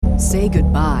Say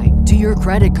goodbye to your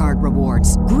credit card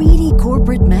rewards. Greedy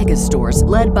corporate mega stores,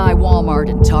 led by Walmart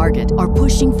and Target, are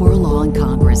pushing for a law in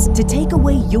Congress to take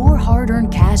away your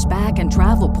hard-earned cash back and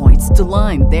travel points to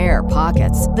line their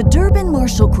pockets. The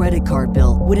Durbin-Marshall credit card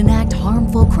bill would enact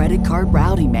harmful credit card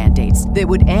routing mandates that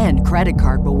would end credit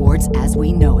card rewards as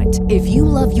we know it. If you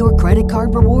love your credit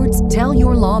card rewards, tell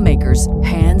your lawmakers,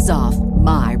 hands off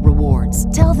my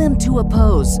rewards. Tell them to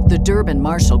oppose the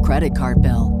Durbin-Marshall credit card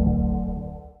bill.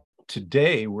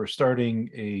 Today, we're starting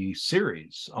a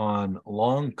series on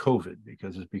long COVID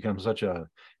because it's become such a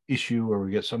issue where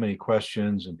we get so many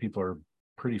questions and people are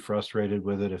pretty frustrated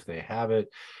with it if they have it.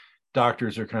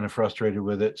 Doctors are kind of frustrated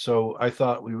with it. So I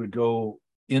thought we would go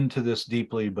into this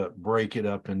deeply, but break it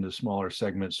up into smaller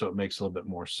segments so it makes a little bit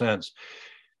more sense.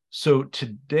 So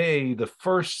today, the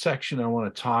first section I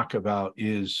want to talk about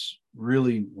is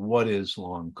really what is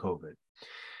long COVID.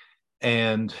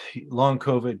 And long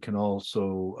COVID can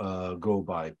also go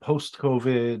by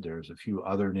post-COVID. There's a few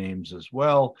other names as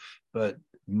well. But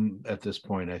at this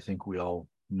point, I think we all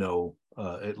know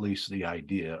at least the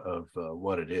idea of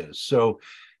what it is. So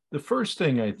the first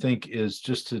thing I think is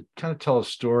just to kind of tell a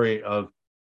story of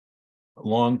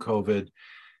long COVID,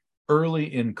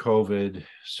 early in COVID.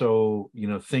 So,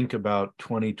 think about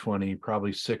 2020,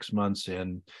 probably 6 months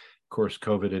in. Of course,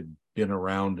 COVID had been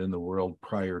around in the world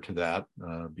prior to that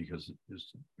because it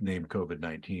was named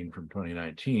COVID-19 from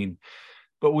 2019.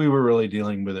 But we were really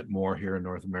dealing with it more here in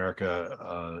North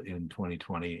America in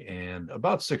 2020. And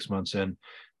about 6 months in,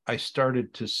 I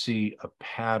started to see a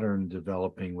pattern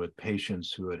developing with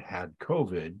patients who had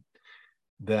COVID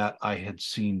that I had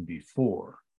seen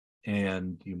before.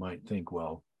 And you might think,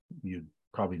 well, you'd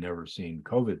probably never seen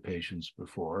COVID patients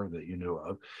before that you knew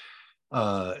of.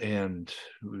 And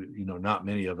not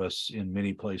many of us in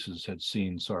many places had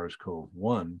seen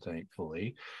SARS-CoV-1,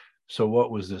 thankfully. So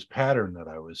what was this pattern that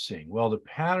I was seeing? Well, the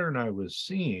pattern I was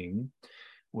seeing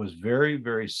was very,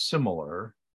 very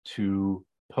similar to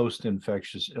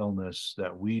post-infectious illness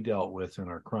that we dealt with in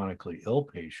our chronically ill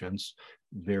patients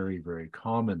very, very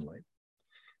commonly.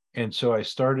 And so I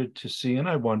started to see, and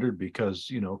I wondered because,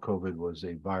 COVID was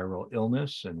a viral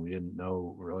illness and we didn't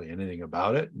know really anything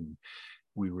about it. And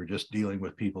we were just dealing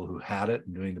with people who had it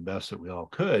and doing the best that we all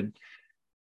could.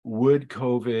 Would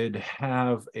COVID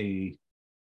have a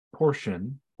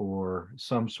portion or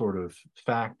some sort of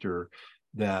factor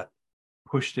that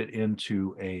pushed it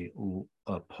into a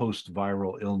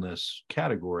post-viral illness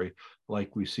category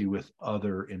like we see with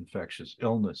other infectious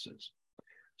illnesses?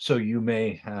 So you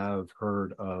may have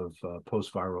heard of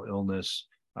post-viral illness.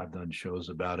 I've done shows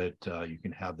about it. You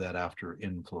can have that after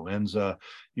influenza.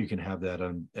 You can have that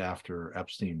after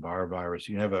Epstein-Barr virus.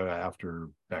 You can have it after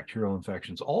bacterial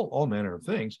infections, all manner of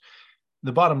things.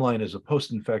 The bottom line is a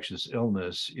post-infectious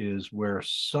illness is where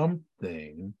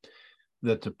something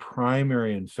that the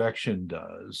primary infection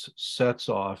does sets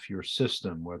off your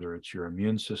system, whether it's your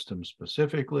immune system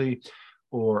specifically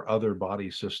or other body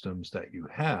systems that you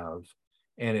have,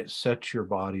 and it sets your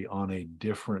body on a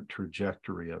different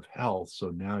trajectory of health. So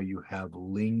now you have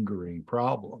lingering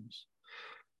problems.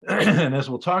 And as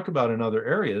we'll talk about in other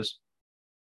areas,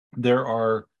 there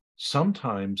are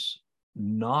sometimes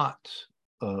not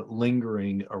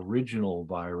lingering original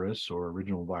virus or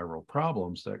original viral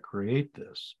problems that create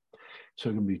this. So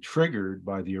it can be triggered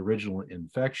by the original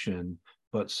infection,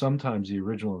 but sometimes the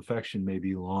original infection may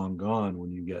be long gone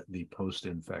when you get the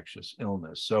post-infectious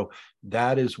illness. So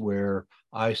that is where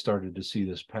I started to see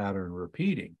this pattern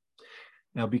repeating.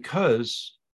 Now,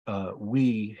 because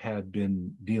we had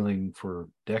been dealing for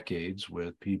decades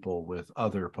with people with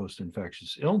other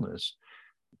post-infectious illness,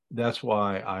 that's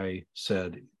why I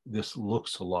said this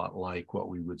looks a lot like what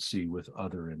we would see with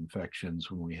other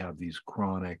infections when we have these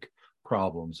chronic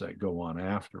problems that go on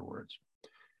afterwards.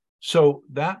 So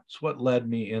that's what led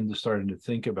me into starting to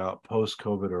think about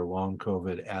post-COVID or long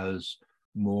COVID as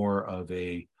more of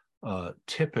a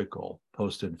typical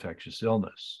post-infectious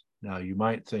illness. Now, you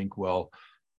might think, well,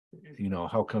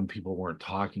 how come people weren't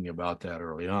talking about that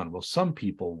early on? Well, some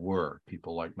people were,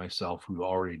 people like myself who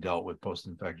already dealt with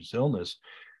post-infectious illness.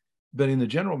 But in the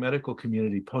general medical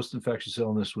community, post-infectious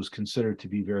illness was considered to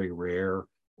be very rare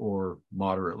or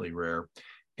moderately rare.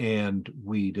 And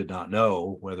we did not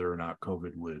know whether or not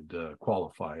COVID would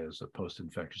qualify as a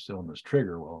post-infectious illness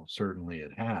trigger. Well, certainly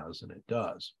it has, and it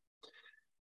does.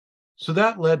 So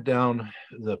that led down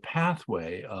the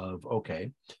pathway of,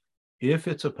 okay, if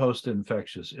it's a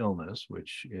post-infectious illness,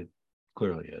 which it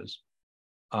clearly is,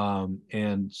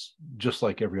 and just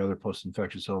like every other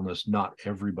post-infectious illness, not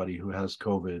everybody who has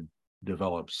COVID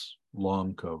develops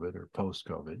long COVID or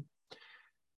post-COVID.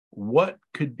 what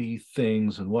could be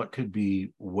things and what could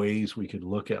be ways we could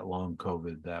look at long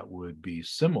COVID that would be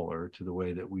similar to the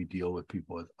way that we deal with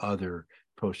people with other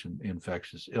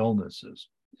post-infectious illnesses.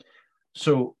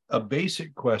 So a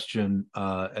basic question,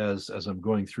 as I'm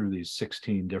going through these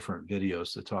 16 different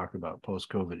videos to talk about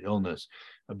post-COVID illness,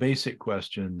 a basic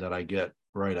question that I get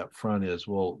right up front is,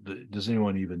 well, does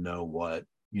anyone even know what,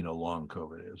 long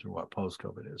COVID is or what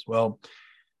post-COVID is? Well,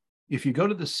 if you go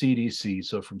to the CDC,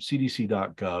 so from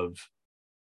cdc.gov,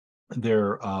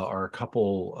 there are a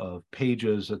couple of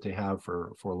pages that they have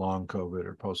for long COVID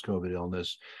or post-COVID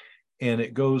illness. And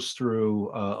it goes through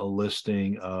a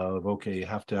listing of, okay, you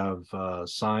have to have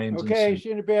signs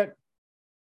and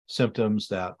symptoms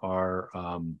that are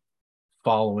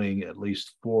following at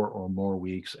least 4 or more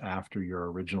weeks after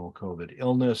your original COVID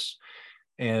illness.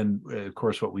 And of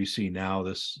course, what we see now,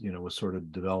 this, was sort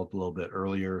of developed a little bit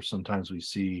earlier. Sometimes we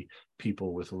see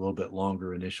people with a little bit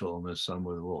longer initial illness, some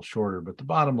with a little shorter. But the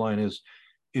bottom line is,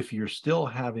 if you're still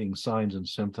having signs and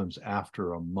symptoms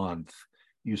after a month,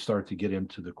 you start to get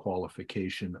into the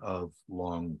qualification of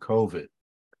long COVID.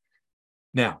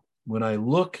 Now, when I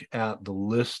look at the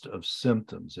list of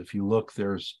symptoms, if you look,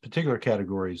 there's particular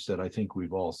categories that I think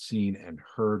we've all seen and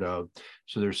heard of.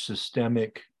 So there's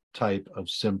systemic type of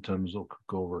symptoms. We'll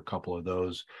go over a couple of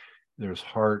those. There's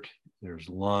heart, there's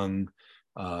lung,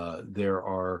 there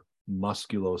are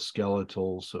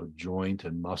musculoskeletal, so joint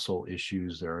and muscle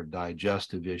issues, there are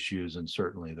digestive issues, and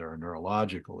certainly there are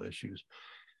neurological issues.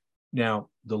 Now,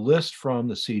 the list from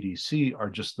the CDC are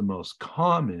just the most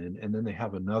common, and then they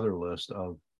have another list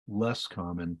of less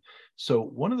common. So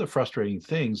one of the frustrating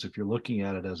things, if you're looking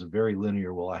at it as a very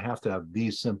linear, well, I have to have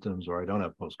these symptoms or I don't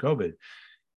have post-COVID,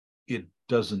 it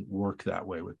doesn't work that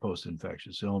way with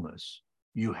post-infectious illness.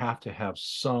 You have to have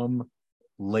some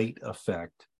late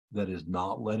effect that is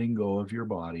not letting go of your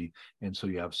body. And so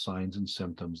you have signs and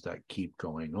symptoms that keep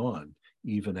going on,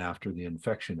 even after the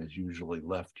infection has usually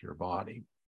left your body.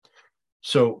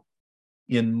 So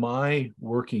in my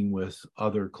working with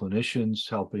other clinicians,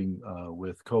 helping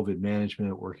with COVID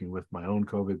management, working with my own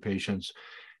COVID patients,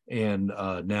 and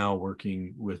now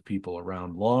working with people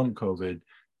around long COVID,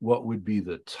 what would be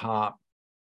the top,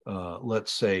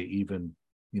 let's say even,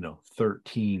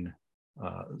 13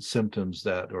 symptoms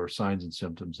that, or signs and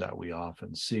symptoms that we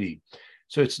often see.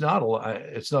 So it's not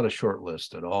a short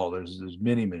list at all. There's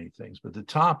many, many things, but the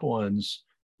top ones,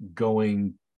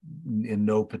 going in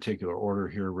no particular order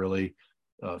here, really,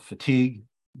 fatigue,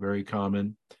 very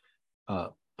common,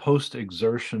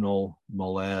 post-exertional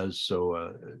malaise.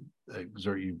 So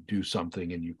you do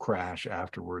something and you crash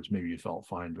afterwards. Maybe you felt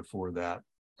fine before that.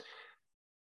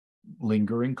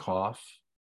 Lingering cough,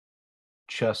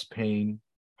 chest pain,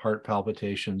 heart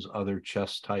palpitations, other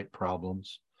chest type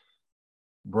problems,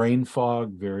 brain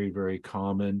fog, very, very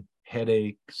common,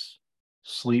 headaches,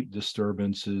 sleep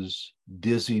disturbances,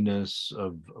 dizziness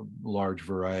of large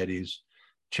varieties,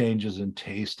 changes in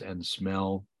taste and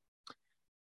smell,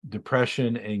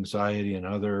 depression, anxiety, and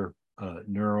other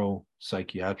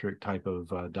neuropsychiatric type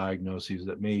of diagnoses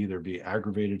that may either be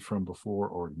aggravated from before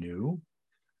or new,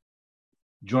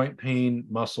 joint pain,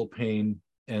 muscle pain,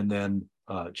 and then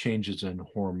changes in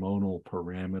hormonal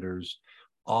parameters,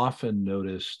 often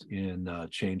noticed in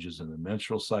changes in the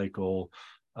menstrual cycle.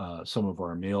 Some of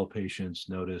our male patients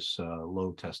notice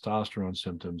low testosterone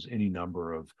symptoms, any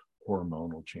number of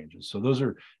hormonal changes. So those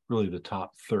are really the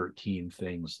top 13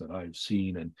 things that I've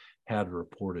seen and had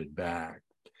reported back.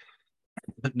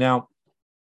 Now,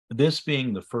 this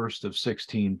being the first of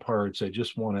 16 parts, I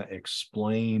just want to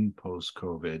explain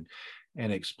post-COVID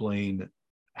and explain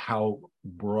how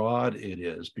broad it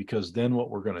is, because then what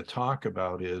we're going to talk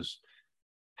about is,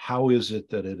 how is it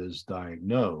that it is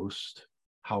diagnosed?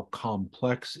 How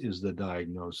complex is the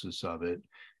diagnosis of it?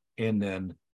 And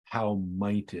then how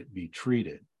might it be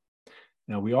treated?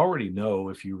 Now, we already know,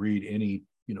 if you read any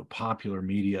popular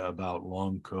media about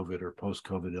long COVID or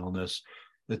post-COVID illness,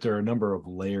 that there are a number of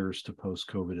layers to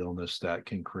post-COVID illness that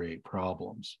can create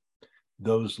problems.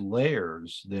 Those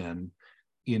layers then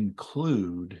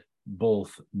include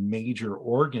both major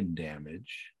organ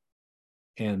damage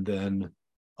and then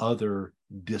other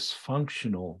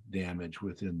dysfunctional damage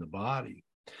within the body.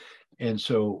 And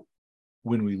so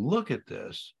when we look at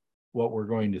this, what we're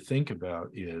going to think about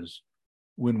is,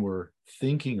 when we're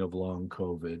thinking of long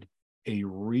COVID, a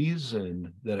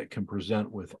reason that it can present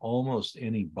with almost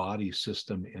any body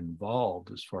system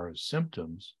involved as far as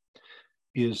symptoms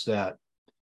is that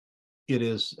it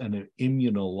is an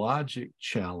immunologic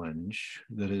challenge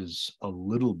that is a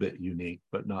little bit unique,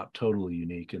 but not totally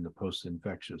unique in the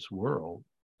post-infectious world,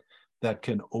 that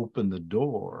can open the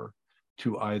door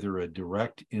to either a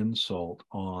direct insult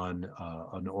on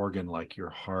an organ like your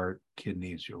heart,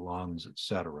 kidneys, your lungs,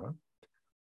 etc.,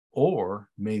 or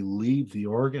may leave the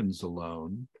organs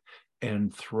alone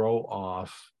and throw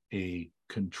off a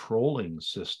controlling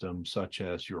system such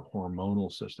as your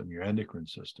hormonal system, your endocrine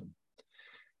system.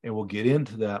 And we'll get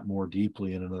into that more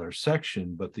deeply in another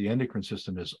section, but the endocrine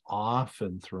system is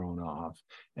often thrown off,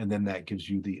 and then that gives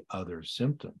you the other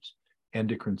symptoms.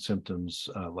 Endocrine symptoms,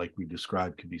 like we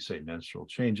described, could be, say, menstrual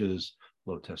changes,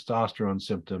 low testosterone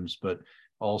symptoms, but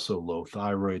also low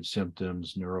thyroid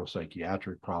symptoms,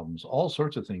 neuropsychiatric problems, all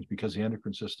sorts of things, because the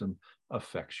endocrine system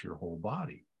affects your whole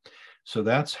body. So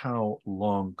that's how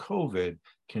long COVID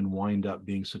can wind up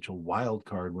being such a wild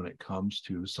card when it comes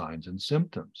to signs and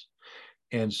symptoms.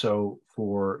 And so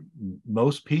for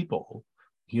most people,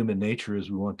 human nature is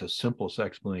we want the simplest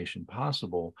explanation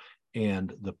possible.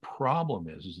 And the problem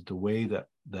is that the way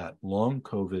that long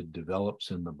COVID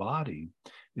develops in the body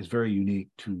is very unique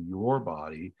to your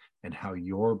body and how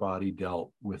your body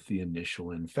dealt with the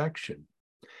initial infection.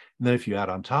 And then if you add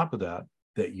on top of that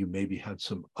you maybe had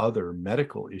some other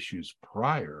medical issues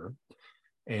prior,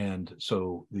 and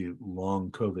so the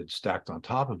long COVID stacked on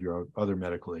top of your other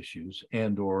medical issues,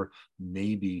 and or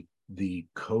maybe the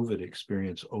COVID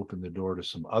experience opened the door to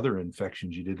some other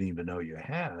infections you didn't even know you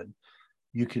had,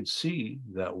 you could see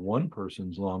that one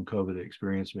person's long COVID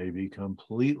experience may be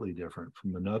completely different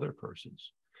from another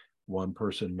person's. One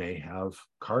person may have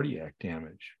cardiac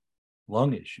damage,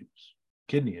 lung issues,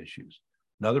 kidney issues.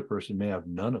 Another person may have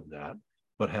none of that,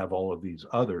 but have all of these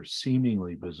other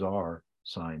seemingly bizarre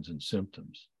signs and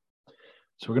symptoms.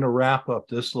 So we're going to wrap up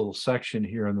this little section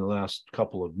here in the last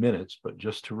couple of minutes, but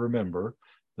just to remember,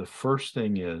 the first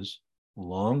thing is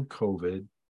long COVID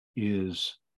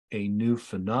is a new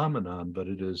phenomenon, but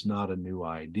it is not a new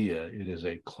idea. It is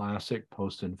a classic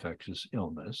post-infectious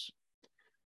illness.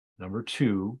 Number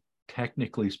two,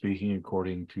 technically speaking,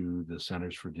 according to the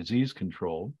Centers for Disease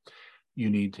Control, you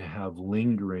need to have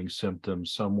lingering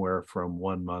symptoms somewhere from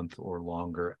 1 month or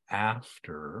longer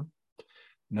after.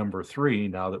 Number three,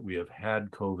 now that we have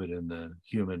had COVID in the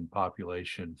human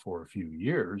population for a few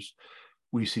years,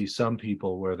 we see some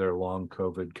people where their long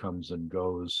COVID comes and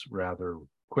goes rather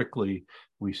quickly.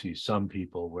 We see some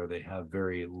people where they have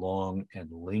very long and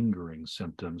lingering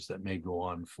symptoms that may go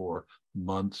on for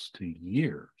months to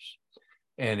years.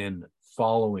 And in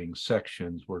following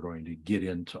sections, we're going to get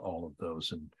into all of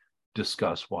those and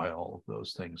discuss why all of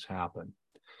those things happen.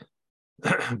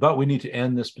 But we need to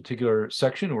end this particular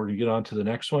section. We're going to get on to the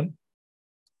next one.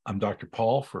 I'm Dr.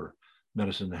 Paul for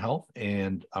Medicine and Health,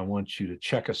 and I want you to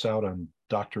check us out on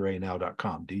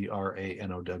dranow.com,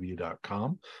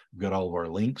 dranow.com. We've got all of our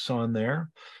links on there.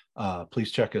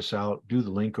 Please check us out. Do the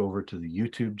link over to the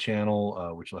YouTube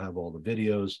channel, which will have all the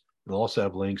videos. It'll also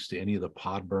have links to any of the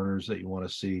pod burners that you want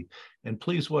to see. And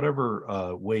please,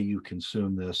 whatever way you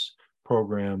consume this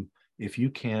program, if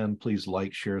you can, please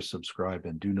like, share, subscribe,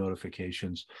 and do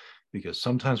notifications, because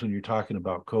sometimes when you're talking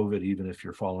about COVID, even if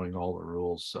you're following all the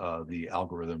rules, the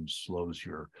algorithm slows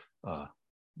your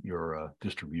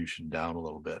distribution down a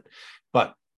little bit.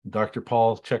 But Dr.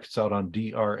 Paul, check us out on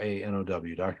DRANOW,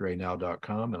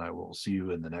 dranow.com, and I will see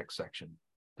you in the next section.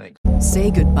 Thanks.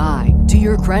 Say goodbye to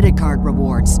your credit card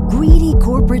rewards. Greedy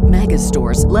corporate mega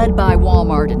stores, led by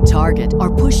Walmart and Target,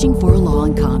 are pushing for a law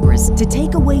in Congress to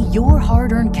take away your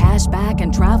hard-earned cash back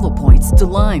and travel points to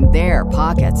line their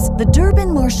pockets. The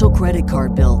Durbin-Marshall credit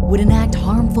card bill would enact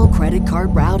harmful credit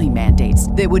card routing mandates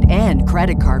that would end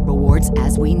credit card rewards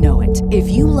as we know it. If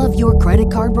you love your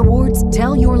credit card rewards,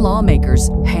 tell your lawmakers,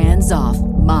 hands off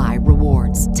my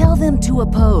rewards. Tell them to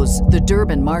oppose the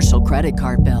Durbin-Marshall credit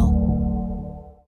card bill.